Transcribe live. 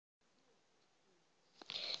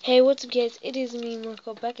Hey, what's up guys, it is me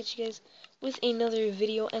Marco back at you guys with another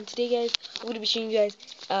video, and today guys I'm going to be showing you guys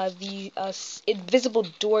the invisible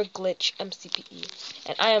door glitch MCPE,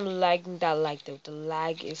 and I am lagging that lag though. The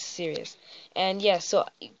lag is serious, and yeah, so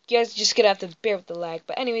you guys just gonna have to bear with the lag.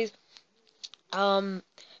 But anyways,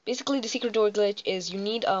 basically the secret door glitch is you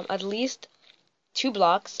need at least 2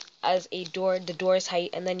 blocks as the door's height,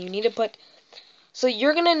 and then you need to put. So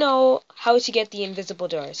you're gonna know how to get the invisible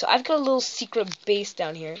door. So I've got a little secret base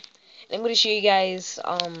down here. And I'm gonna show you guys,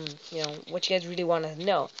 what you guys really want to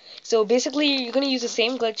know. So basically, you're gonna use the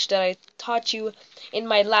same glitch that I taught you in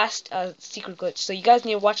my last secret glitch. So you guys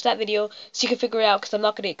need to watch that video so you can figure it out, because I'm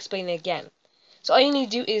not gonna explain it again. So all you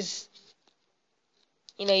need to do is,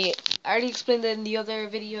 I already explained it in the other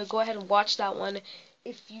video. Go ahead and watch that one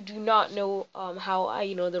if you do not know how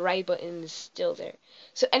the right button is still there.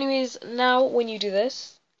 So anyways, now when you do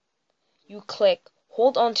this, you click,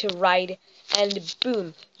 hold on to right, and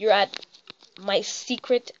boom, you're at my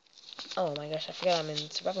secret. Oh my gosh, I forgot I'm in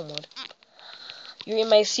survival mode. You're in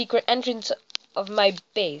my secret entrance of my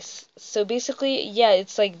base. So basically, yeah,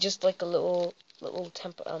 it's like just like a little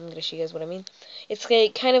I'm gonna show you guys what I mean. It's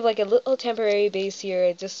like kind of like a little temporary base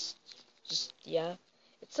here. Just yeah.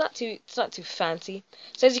 It's not too fancy.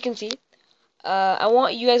 So as you can see, you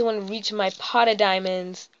guys want to reach my pot of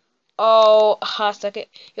diamonds. Oh, stuck it.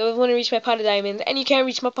 You want to reach my pot of diamonds, and you can't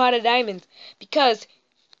reach my pot of diamonds because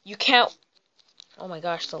you can't. Oh my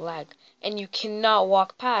gosh, the lag. And you cannot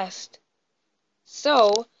walk past.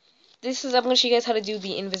 So I'm gonna show you guys how to do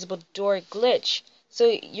the invisible door glitch. So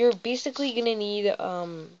you're basically gonna need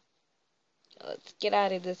let's get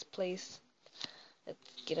out of this place. Let's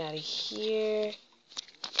get out of here.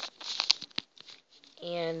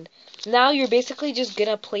 And now you're basically just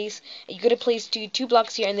gonna place two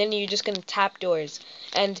blocks here, and then you're just gonna tap doors,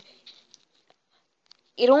 and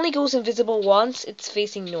it only goes invisible once it's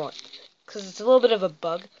facing north, because it's a little bit of a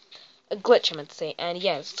glitch I meant to say. And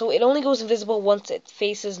yeah, so it only goes invisible once it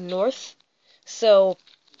faces north. So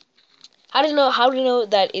how to know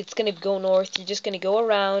that it's gonna go north? You're just gonna go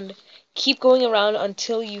around, keep going around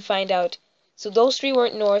until you find out. So those 3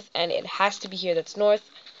 weren't north, and it has to be here that's north.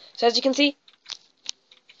 So as you can see,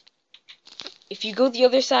 if you go the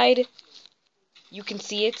other side, you can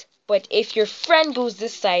see it. But if your friend goes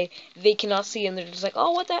this side, they cannot see it, and they're just like,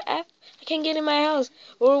 oh, what the F? I can't get in my house,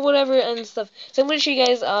 or whatever, and stuff. So I'm going to show you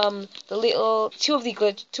guys two of the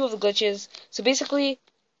glitches. So basically,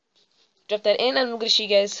 drop that in, and I'm going to show you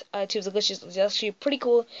guys 2 of the glitches. It's actually pretty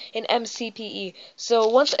cool in MCPE. So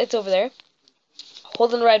once it's over there,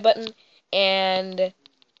 hold on the right button, and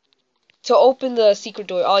to open the secret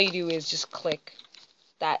door, all you do is just click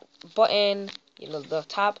that button, the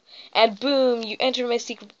top, and boom, you enter my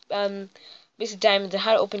secret basic diamonds. And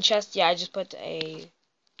how to open chest, yeah, I just put a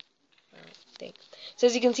thing. So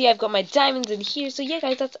as you can see, I've got my diamonds in here. So yeah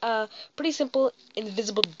guys, that's a pretty simple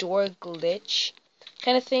invisible door glitch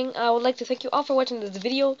kind of thing. I would like to thank you all for watching this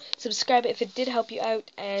video. Subscribe if it did help you out,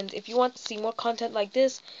 and if you want to see more content like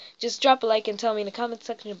this, just drop a like and tell me in the comment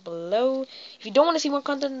section below. If you don't want to see more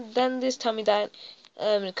content than this, tell me that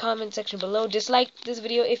in the comment section below. Dislike this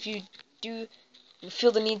video if you do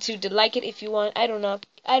feel the need to like it if you want. I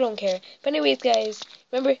don't care. But anyways guys,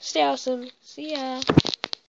 remember, stay awesome. See ya.